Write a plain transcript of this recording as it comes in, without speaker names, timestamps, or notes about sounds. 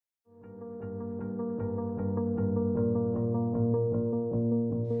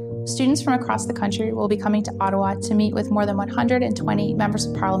Students from across the country will be coming to Ottawa to meet with more than 120 members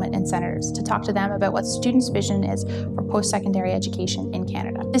of parliament and senators to talk to them about what students' vision is for post-secondary education in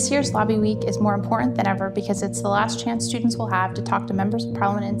Canada. This year's Lobby Week is more important than ever because it's the last chance students will have to talk to members of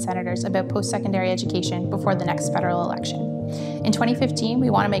parliament and senators about post-secondary education before the next federal election. In 2015,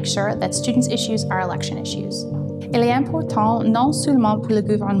 we want to make sure that students' issues are election issues. Il est important non seulement pour le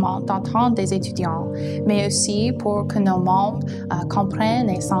gouvernement d'entendre des étudiants, mais aussi pour que nos membres comprennent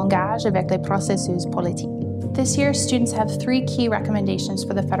et s'engagent avec les processus politiques. This year, students have 3 key recommendations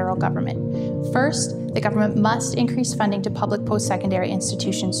for the federal government. First, the government must increase funding to public post-secondary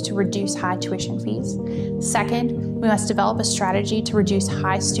institutions to reduce high tuition fees. Second, we must develop a strategy to reduce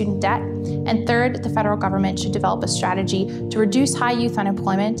high student debt. And third, the federal government should develop a strategy to reduce high youth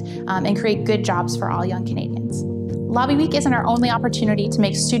unemployment and create good jobs for all young Canadians. Lobby Week isn't our only opportunity to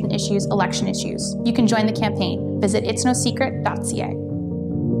make student issues election issues. You can join the campaign. Visit itsnosecret.ca.